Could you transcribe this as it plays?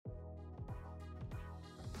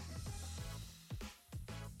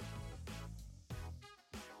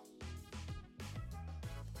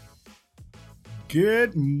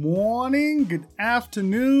Good morning, good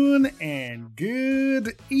afternoon, and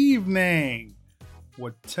good evening.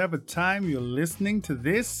 Whatever time you're listening to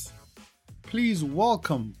this, please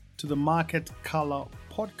welcome to the Market Color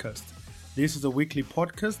Podcast. This is a weekly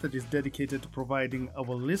podcast that is dedicated to providing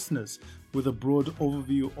our listeners with a broad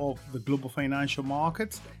overview of the global financial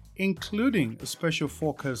markets, including a special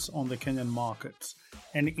focus on the Kenyan markets.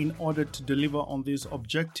 And in order to deliver on this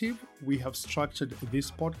objective, we have structured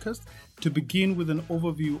this podcast to begin with an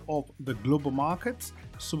overview of the global markets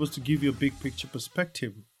so as to give you a big picture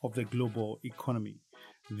perspective of the global economy.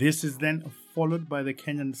 This is then followed by the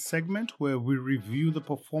Kenyan segment where we review the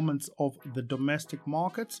performance of the domestic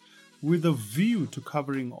markets with a view to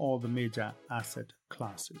covering all the major asset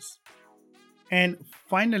classes. And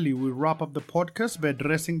finally, we wrap up the podcast by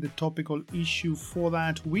addressing the topical issue for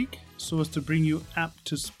that week so as to bring you up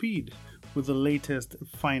to speed with the latest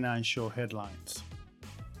financial headlines.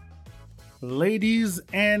 Ladies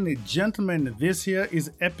and gentlemen, this here is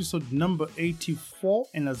episode number 84,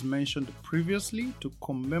 and as mentioned previously, to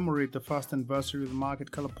commemorate the first anniversary of the Market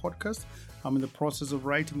Color Podcast, I'm in the process of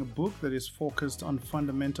writing a book that is focused on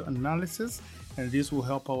fundamental analysis, and this will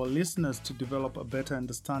help our listeners to develop a better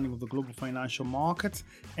understanding of the global financial markets,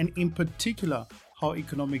 and in particular, how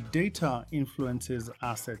economic data influences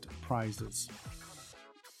asset prices.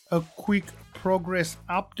 A quick progress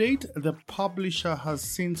update. The publisher has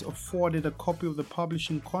since forwarded a copy of the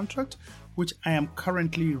publishing contract, which I am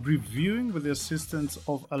currently reviewing with the assistance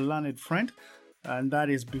of a learned friend, and that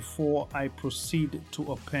is before I proceed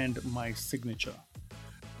to append my signature.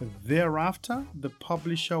 Thereafter, the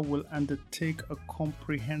publisher will undertake a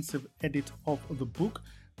comprehensive edit of the book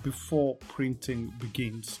before printing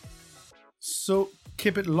begins. So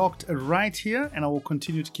keep it locked right here, and I will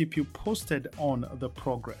continue to keep you posted on the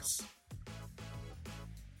progress.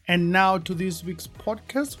 And now to this week's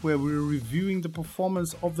podcast, where we're reviewing the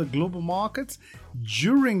performance of the global markets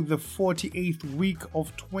during the 48th week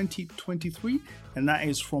of 2023, and that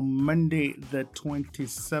is from Monday the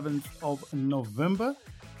 27th of November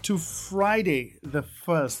to Friday the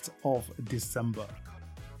 1st of December.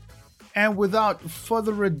 And without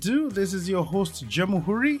further ado, this is your host,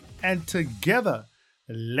 Jamuhuri, and together,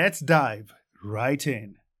 let's dive right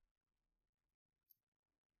in.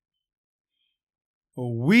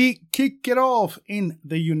 We kick it off in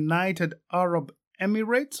the United Arab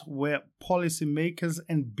Emirates, where policymakers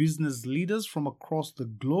and business leaders from across the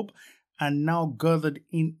globe are now gathered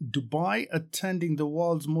in Dubai, attending the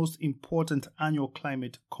world's most important annual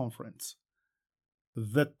climate conference.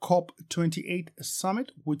 The COP28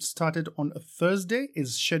 summit, which started on Thursday,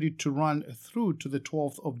 is scheduled to run through to the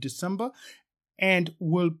 12th of December and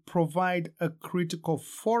will provide a critical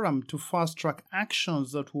forum to fast-track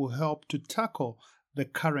actions that will help to tackle the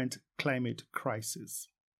current climate crisis.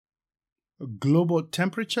 Global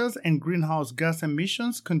temperatures and greenhouse gas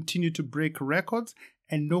emissions continue to break records,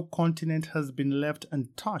 and no continent has been left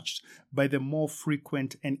untouched by the more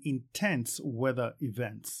frequent and intense weather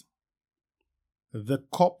events. The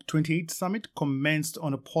COP28 summit commenced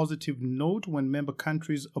on a positive note when member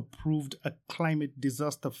countries approved a climate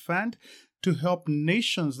disaster fund to help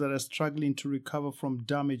nations that are struggling to recover from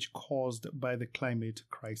damage caused by the climate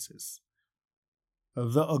crisis.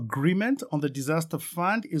 The agreement on the disaster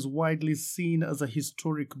fund is widely seen as a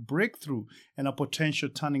historic breakthrough and a potential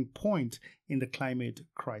turning point in the climate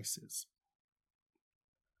crisis.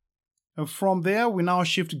 From there, we now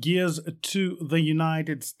shift gears to the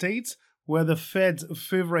United States, where the Fed's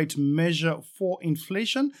favorite measure for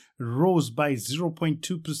inflation rose by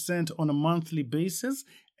 0.2% on a monthly basis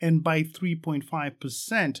and by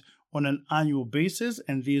 3.5% on an annual basis,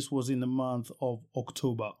 and this was in the month of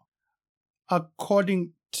October.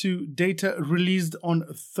 According to data released on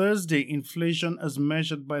Thursday, inflation as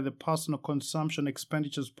measured by the Personal Consumption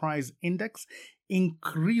Expenditures Price Index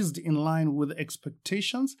increased in line with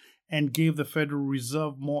expectations and gave the Federal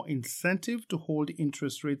Reserve more incentive to hold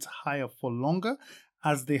interest rates higher for longer,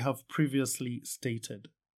 as they have previously stated.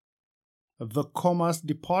 The Commerce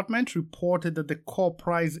Department reported that the Core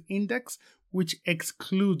Price Index, which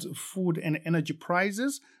excludes food and energy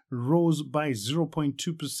prices, rose by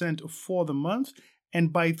 0.2% for the month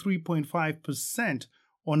and by 3.5%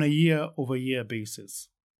 on a year-over-year basis.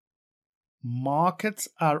 Markets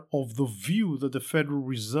are of the view that the Federal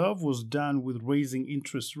Reserve was done with raising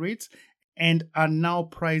interest rates and are now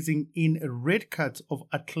pricing in rate cuts of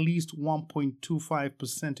at least 1.25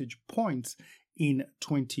 percentage points in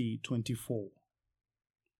 2024.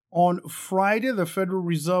 On Friday, the Federal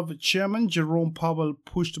Reserve Chairman Jerome Powell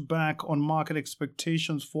pushed back on market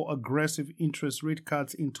expectations for aggressive interest rate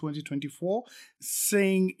cuts in 2024,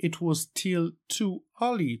 saying it was still too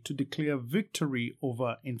early to declare victory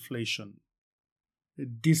over inflation.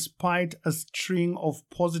 Despite a string of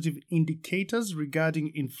positive indicators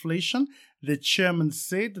regarding inflation, the chairman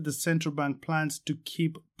said that the central bank plans to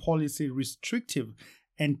keep policy restrictive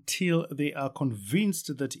until they are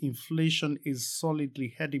convinced that inflation is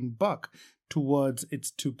solidly heading back towards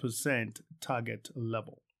its 2% target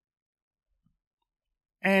level.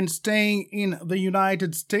 And staying in the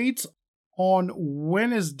United States, on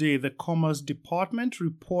Wednesday, the Commerce Department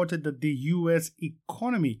reported that the U.S.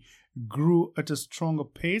 economy grew at a stronger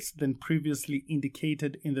pace than previously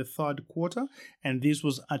indicated in the third quarter, and this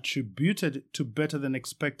was attributed to better than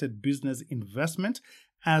expected business investment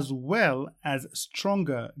as well as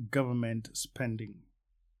stronger government spending.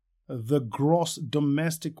 The gross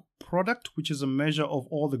domestic product, which is a measure of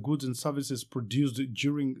all the goods and services produced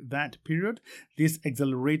during that period, this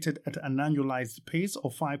accelerated at an annualized pace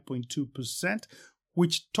of 5.2%,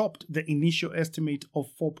 which topped the initial estimate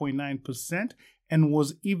of 4.9% and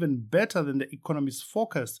was even better than the economist's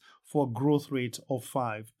forecast for a growth rate of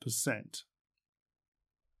 5%.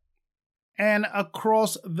 And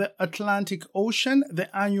across the Atlantic Ocean, the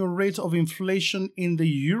annual rate of inflation in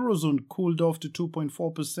the Eurozone cooled off to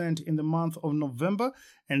 2.4% in the month of November,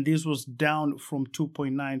 and this was down from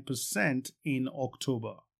 2.9% in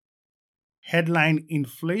October. Headline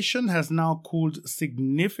inflation has cooled cooled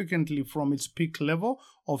significantly from its peak level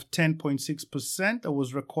of 10.6% that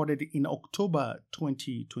was recorded in October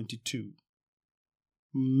 2022.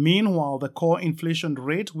 Meanwhile, the core inflation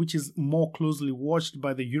rate, which is more closely watched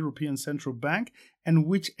by the European Central Bank and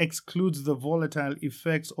which excludes the volatile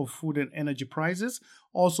effects of food and energy prices,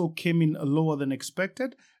 also came in lower than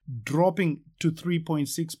expected, dropping to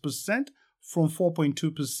 3.6% from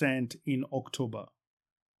 4.2% in October.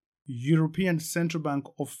 European Central Bank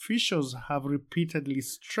officials have repeatedly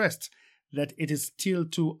stressed that it is still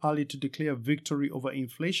too early to declare victory over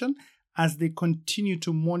inflation as they continue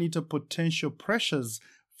to monitor potential pressures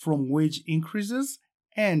from wage increases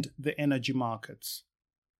and the energy markets.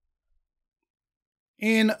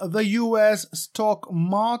 In the U.S. stock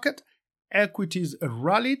market, equities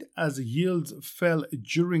rallied as yields fell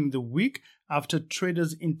during the week after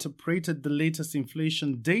traders interpreted the latest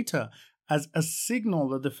inflation data as a signal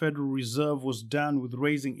that the Federal Reserve was done with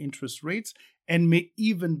raising interest rates and may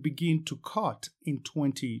even begin to cut in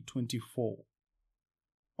 2024.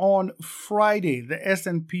 On Friday, the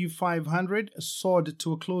S&P 500 soared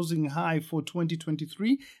to a closing high for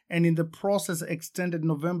 2023 and in the process extended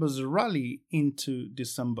November's rally into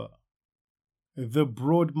December. The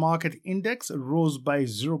broad market index rose by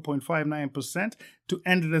 0.59% to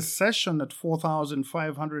end the session at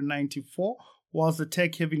 4,594, whilst the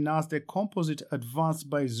tech-heavy Nasdaq Composite advanced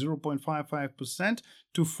by 0.55%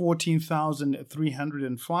 to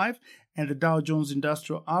 14,305, and the Dow Jones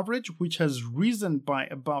Industrial Average, which has risen by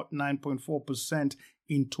about 9.4%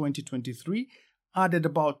 in 2023, added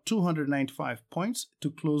about 295 points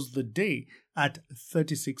to close the day at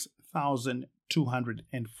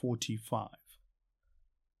 36,245.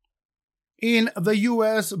 In the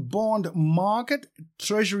U.S. bond market,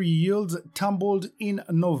 Treasury yields tumbled in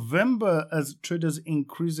November as traders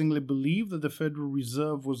increasingly believe that the Federal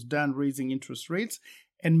Reserve was done raising interest rates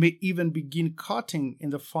and may even begin cutting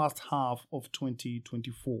in the first half of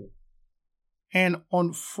 2024. And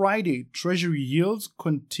on Friday, Treasury yields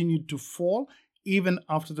continued to fall even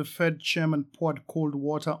after the Fed chairman poured cold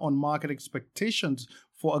water on market expectations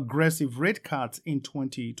for aggressive rate cuts in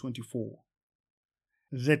 2024.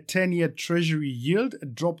 The 10-year Treasury yield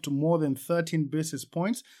dropped more than 13 basis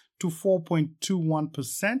points to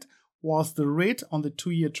 4.21%, whilst the rate on the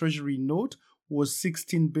 2-year Treasury note was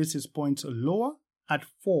 16 basis points lower at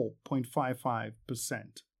 4.55%.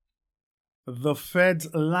 The Fed's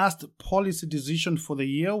last policy decision for the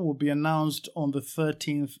year will be announced on the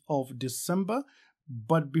 13th of December,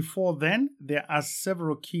 but before then, there are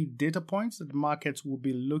several key data points that markets will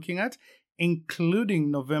be looking at, including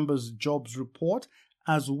November's jobs report,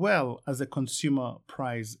 as well as the Consumer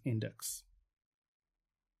Price Index.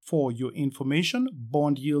 For your information,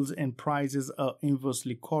 bond yields and prices are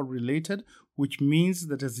inversely correlated, which means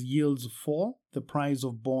that as yields fall, the price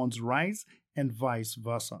of bonds rise and vice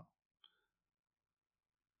versa.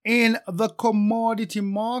 In the commodity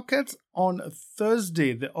markets, on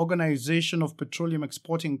Thursday, the Organization of Petroleum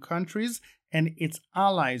Exporting Countries and its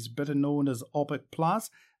allies, better known as OPEC+,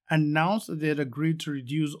 announced that they had agreed to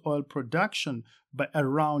reduce oil production by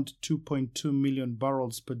around 2.2 million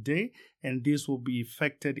barrels per day, and this will be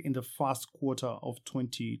effected in the first quarter of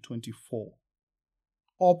 2024.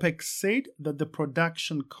 OPEC said that the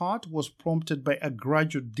production cut was prompted by a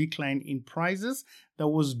gradual decline in prices that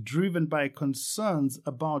was driven by concerns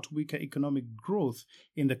about weaker economic growth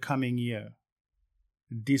in the coming year.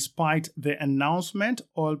 Despite the announcement,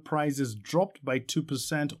 oil prices dropped by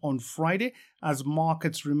 2% on Friday as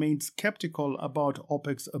markets remained skeptical about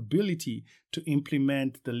OPEC's ability to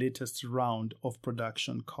implement the latest round of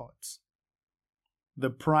production cuts. The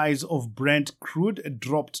price of Brent crude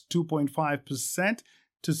dropped 2.5%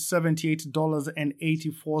 to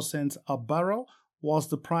 $78.84 a barrel, whilst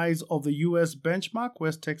the price of the U.S. benchmark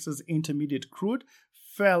West Texas Intermediate crude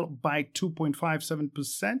fell by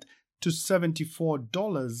 2.57% to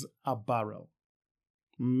 $74 a barrel.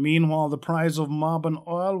 Meanwhile, the price of Marban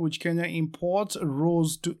oil, which Kenya imports,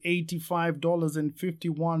 rose to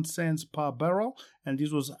 $85.51 per barrel, and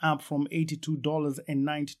this was up from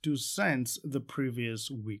 $82.92 the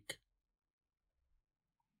previous week.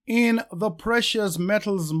 In the precious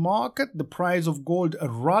metals market, the price of gold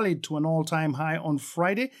rallied to an all-time high on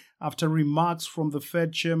Friday after remarks from the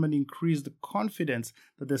Fed chairman increased the confidence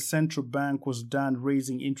that the central bank was done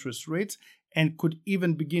raising interest rates and could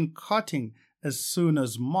even begin cutting as soon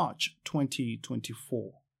as March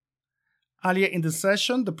 2024. Earlier in the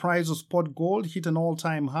session, the price of spot gold hit an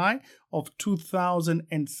all-time high of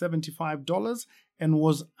 $2,075 and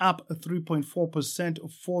was up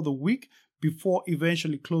 3.4% for the week, before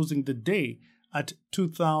eventually closing the day at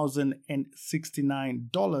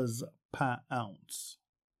 $2,069 per ounce.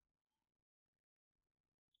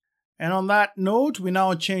 And on that note, we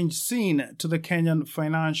now change scene to the Kenyan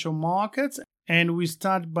financial markets, and we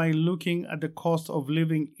start by looking at the cost of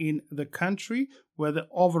living in the country, where the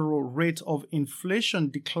overall rate of inflation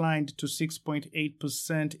declined to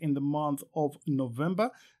 6.8% in the month of November.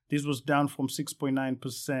 This was down from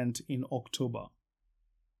 6.9% in October.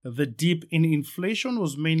 The dip in inflation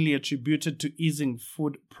was mainly attributed to easing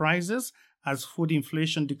food prices, as food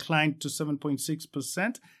inflation declined to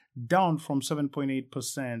 7.6%, down from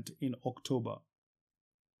 7.8% in October.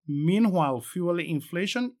 Meanwhile, fuel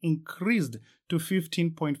inflation increased to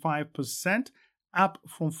 15.5%, up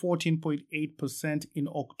from 14.8% in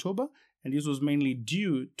October, and this was mainly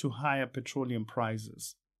due to higher petroleum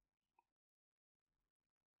prices.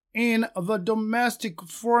 In the domestic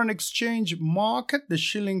foreign exchange market, the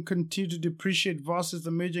shilling continued to depreciate versus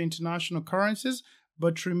the major international currencies,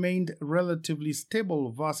 but remained relatively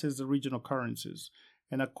stable versus the regional currencies.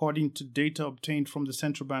 And according to data obtained from the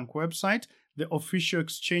central bank website, the official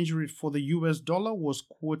exchange rate for the US dollar was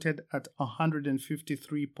quoted at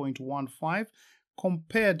 153.15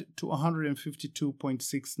 compared to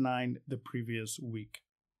 152.69 the previous week.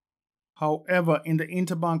 However, in the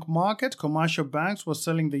interbank market, commercial banks were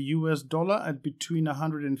selling the US dollar at between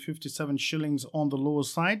 157 shillings on the lower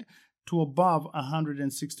side to above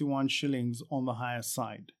 161 shillings on the higher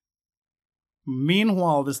side.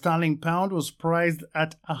 Meanwhile, the sterling pound was priced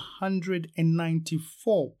at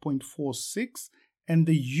 194.46 and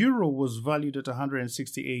the euro was valued at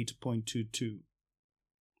 168.22.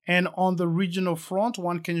 And on the regional front,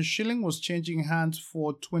 one Kenyan shilling was changing hands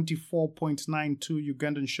for 24.92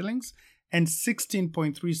 Ugandan shillings and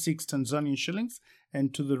 16.36 Tanzanian shillings,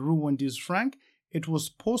 and to the Rwandese franc, it was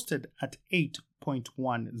posted at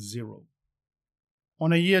 8.10.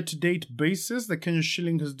 On a year-to-date basis, the Kenyan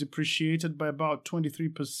shilling has depreciated by about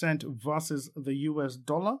 23% versus the US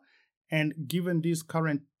dollar, and given this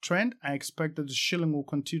current trend, I expect that the shilling will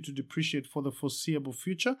continue to depreciate for the foreseeable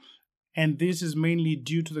future, and this is mainly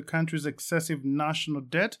due to the country's excessive national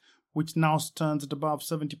debt, which now stands at above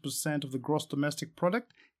 70% of the gross domestic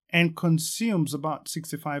product and consumes about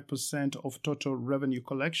 65% of total revenue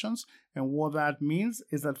collections. And what that means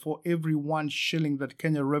is that for every 1 shilling that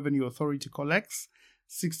Kenya Revenue Authority collects,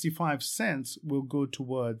 65 cents will go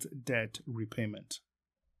towards debt repayment.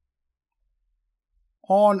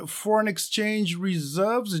 On foreign exchange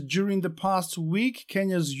reserves, during the past week,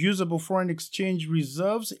 Kenya's usable foreign exchange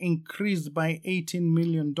reserves increased by $18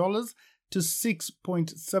 million to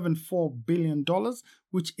 $6.74 billion,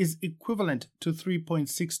 which is equivalent to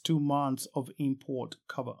 3.62 months of import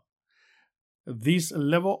cover. This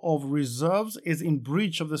level of reserves is in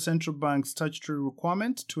breach of the central bank's statutory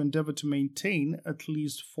requirement to endeavor to maintain at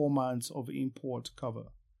least 4 months of import cover.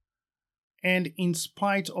 And in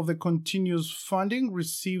spite of the continuous funding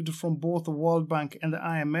received from both the World Bank and the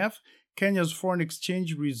IMF, Kenya's foreign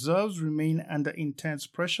exchange reserves remain under intense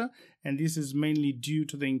pressure, and this is mainly due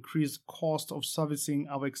to the increased cost of servicing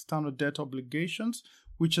our external debt obligations,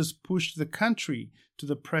 which has pushed the country to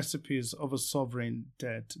the precipice of a sovereign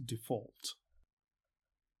debt default.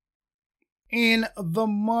 In the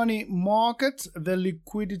money market, the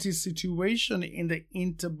liquidity situation in the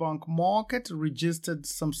interbank market registered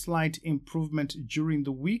some slight improvement during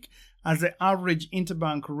the week as the average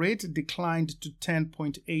interbank rate declined to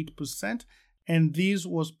 10.8%, and this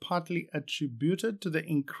was partly attributed to the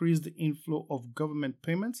increased inflow of government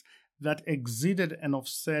payments that exceeded and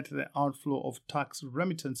offset the outflow of tax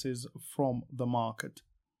remittances from the market.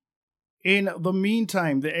 In the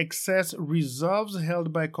meantime, the excess reserves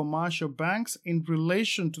held by commercial banks in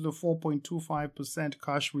relation to the 4.25%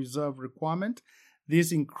 cash reserve requirement,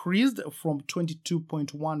 this increased from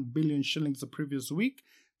 22.1 billion shillings the previous week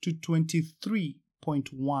to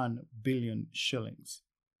 23.1 billion shillings.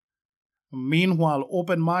 Meanwhile,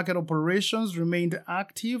 open market operations remained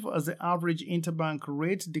active as the average interbank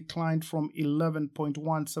rate declined from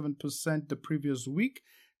 11.17% the previous week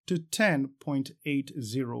to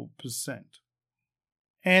 10.80%.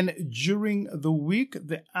 And during the week,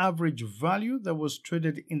 the average value that was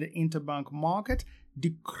traded in the interbank market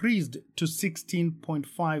decreased to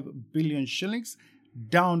 16.5 billion shillings,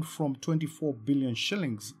 down from 24 billion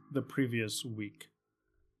shillings the previous week.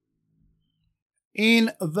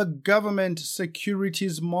 In the government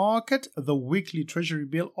securities market, the weekly Treasury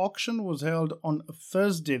bill auction was held on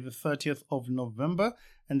Thursday, the 30th of November,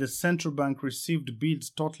 and the central bank received bids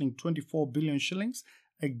totaling 24 billion shillings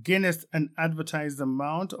against an advertised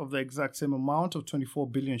amount of the exact same amount of 24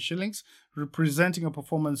 billion shillings, representing a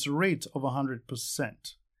performance rate of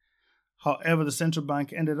 100%. However, the central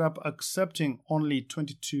bank ended up accepting only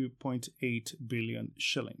 22.8 billion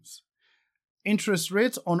shillings. Interest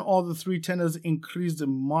rates on all the three tenors increased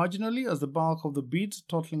marginally as the bulk of the bids,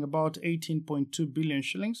 totaling about 18.2 billion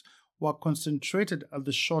shillings, were concentrated at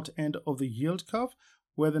the short end of the yield curve,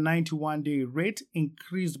 where the 91-day rate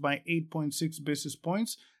increased by 8.6 basis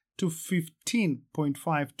points to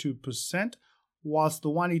 15.52%, whilst the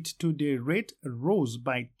 182-day rate rose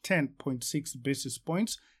by 10.6 basis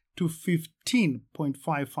points to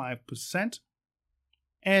 15.55%.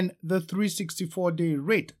 And the 364-day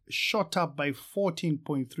rate shot up by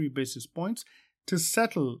 14.3 basis points to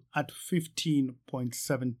settle at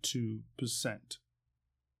 15.72%.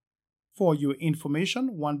 For your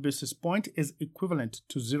information, 1 basis point is equivalent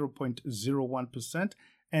to 0.01%,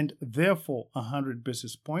 and therefore 100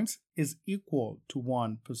 basis points is equal to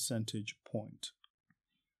 1 percentage point.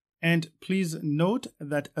 And please note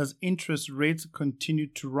that as interest rates continue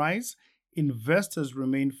to rise, investors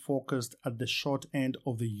remain focused at the short end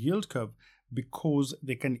of the yield curve because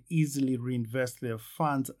they can easily reinvest their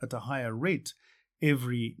funds at a higher rate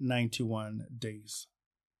every 91 days.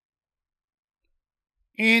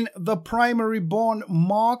 In the primary bond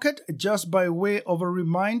market, just by way of a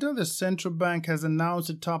reminder, the central bank has announced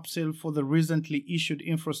a top sale for the recently issued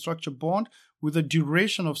infrastructure bond with a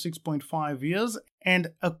duration of 6.5 years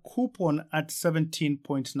and a coupon at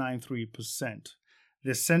 17.93%.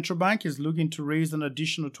 The central bank is looking to raise an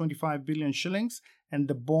additional 25 billion shillings, and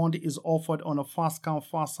the bond is offered on a first-come,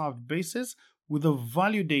 first-served basis with a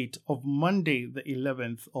value date of Monday, the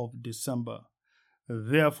 11th of December.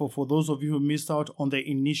 Therefore, for those of you who missed out on the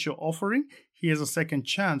initial offering, here's a second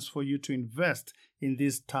chance for you to invest in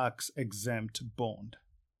this tax-exempt bond.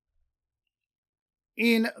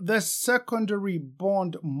 In the secondary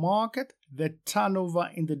bond market, the turnover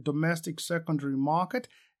in the domestic secondary market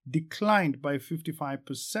declined by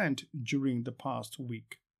 55% during the past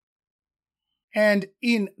week. And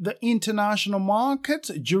in the international market,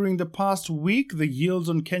 during the past week, the yields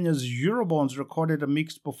on Kenya's Eurobonds recorded a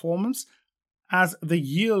mixed performance, as the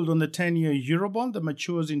yield on the 10-year Eurobond that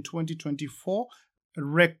matures in 2024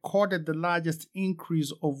 recorded the largest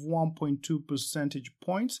increase of 1.2 percentage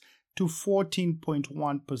points to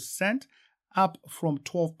 14.1%, up from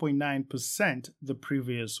 12.9% the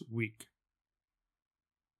previous week.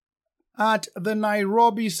 At the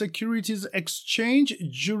Nairobi Securities Exchange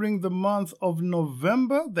during the month of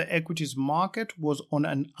November, the equities market was on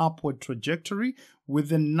an upward trajectory, with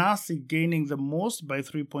the NASI gaining the most by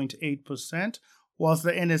 3.8%, whilst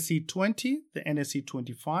the NSE 20, the NSE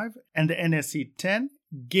 25, and the NSE 10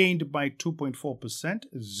 gained by 2.4%,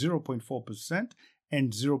 0.4%,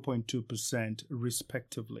 and 0.2%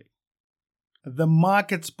 respectively. The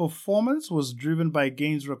market's performance was driven by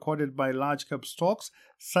gains recorded by large-cap stocks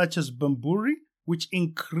such as Bamburi, which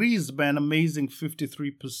increased by an amazing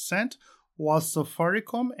 53%, while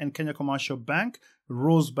Safaricom and Kenya Commercial Bank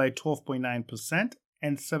rose by 12.9%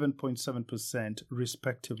 and 7.7%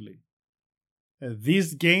 respectively.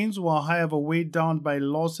 These gains were, however, weighed down by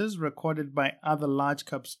losses recorded by other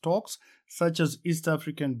large-cap stocks such as East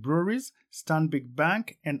African Breweries, Stanbic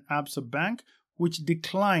Bank, and Absa Bank, which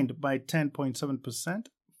declined by 10.7%,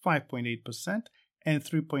 5.8%, and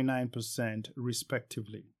 3.9%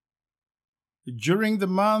 respectively. During the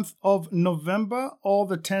month of November, all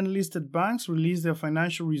the 10 listed banks released their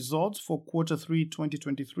financial results for Q3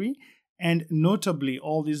 2023, and notably,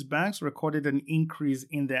 all these banks recorded an increase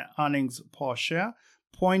in their earnings per share,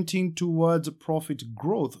 pointing towards profit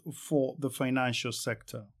growth for the financial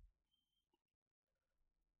sector.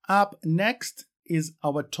 Up next is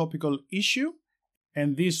our topical issue,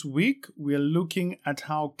 and this week we are looking at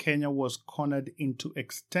how Kenya was cornered into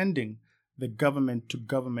extending the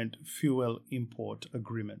government-to-government fuel import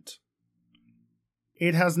agreement.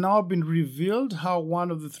 It has now been revealed how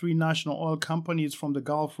one of the three national oil companies from the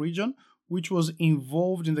Gulf region, which was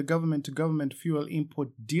involved in the government-to-government fuel import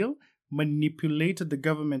deal, manipulated the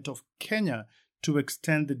government of Kenya to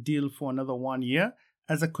extend the deal for another 1 year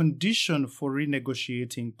as a condition for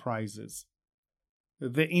renegotiating prices.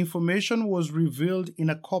 The information was revealed in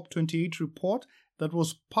a COP28 report that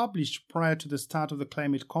was published prior to the start of the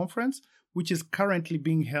climate conference, which is currently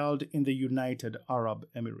being held in the United Arab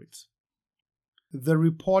Emirates. The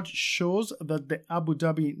report shows that the Abu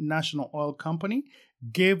Dhabi National Oil Company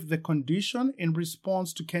gave the condition in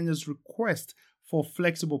response to Kenya's request for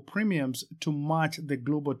flexible premiums to match the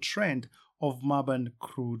global trend of Murban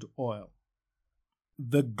crude oil.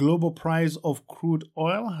 The global price of crude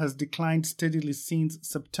oil has declined steadily since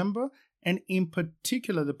September, and in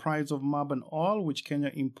particular the price of Murban oil, which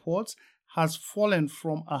Kenya imports, has fallen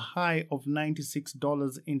from a high of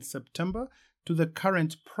 $96 in September to the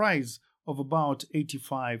current price of about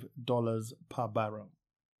 $85 per barrel.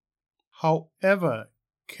 However,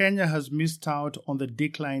 Kenya has missed out on the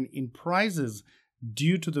decline in prices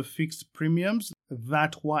due to the fixed premiums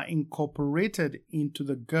that were incorporated into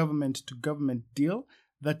the government-to-government deal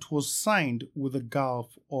that was signed with the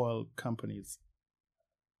Gulf oil companies.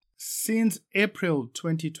 Since April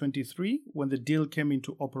 2023, when the deal came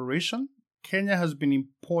into operation, Kenya has been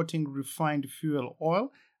importing refined fuel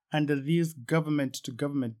oil under this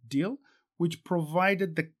government-to-government deal, which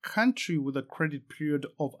provided the country with a credit period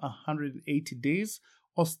of 180 days,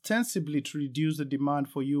 ostensibly to reduce the demand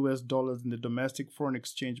for US dollars in the domestic foreign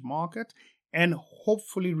exchange market and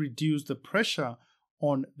hopefully reduce the pressure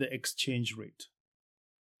on the exchange rate.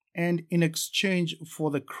 And in exchange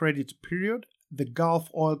for the credit period, the Gulf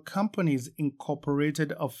oil companies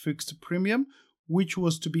incorporated a fixed premium, which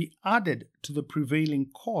was to be added to the prevailing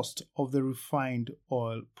cost of the refined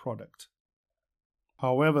oil product.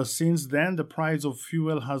 However, since then, the price of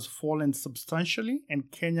fuel has fallen substantially,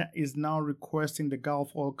 and Kenya is now requesting the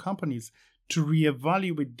Gulf oil companies to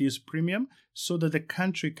reevaluate this premium so that the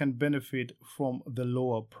country can benefit from the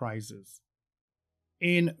lower prices.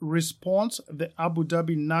 In response, the Abu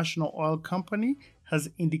Dhabi National Oil Company has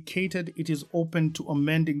indicated it is open to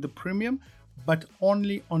amending the premium, but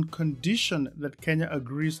only on condition that Kenya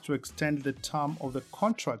agrees to extend the term of the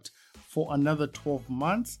contract for another 12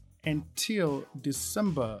 months until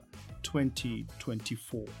December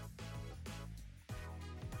 2024.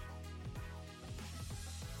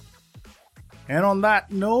 And on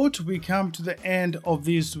that note, we come to the end of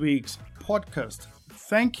this week's podcast.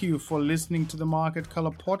 Thank you for listening to the Market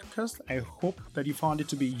Color podcast. I hope that you found it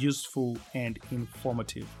to be useful and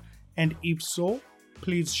informative. And if so,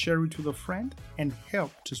 please share it with a friend and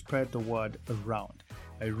help to spread the word around.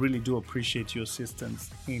 I really do appreciate your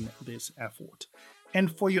assistance in this effort. And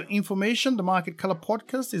for your information, the Market Color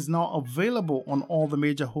podcast is now available on all the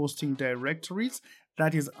major hosting directories.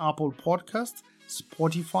 That is Apple Podcasts,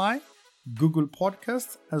 Spotify, Google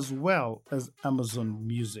Podcasts, as well as Amazon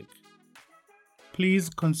Music. Please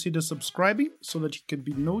consider subscribing so that you can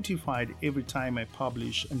be notified every time I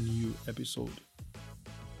publish a new episode.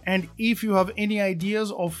 And if you have any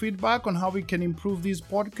ideas or feedback on how we can improve these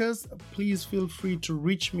podcasts, please feel free to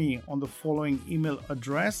reach me on the following email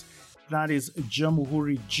address. That is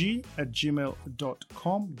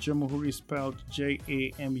jamuhuri@gmail.com. Jamuhuri spelled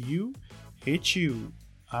Jamuhuri.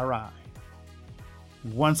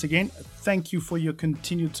 Once again, thank you for your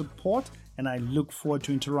continued support, and I look forward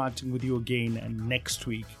to interacting with you again next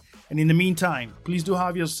week. And in the meantime, please do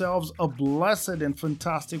have yourselves a blessed and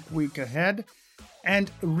fantastic week ahead.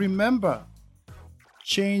 And remember,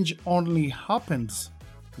 change only happens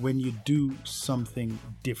when you do something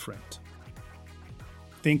different.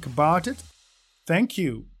 Think about it. Thank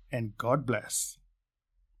you, and God bless.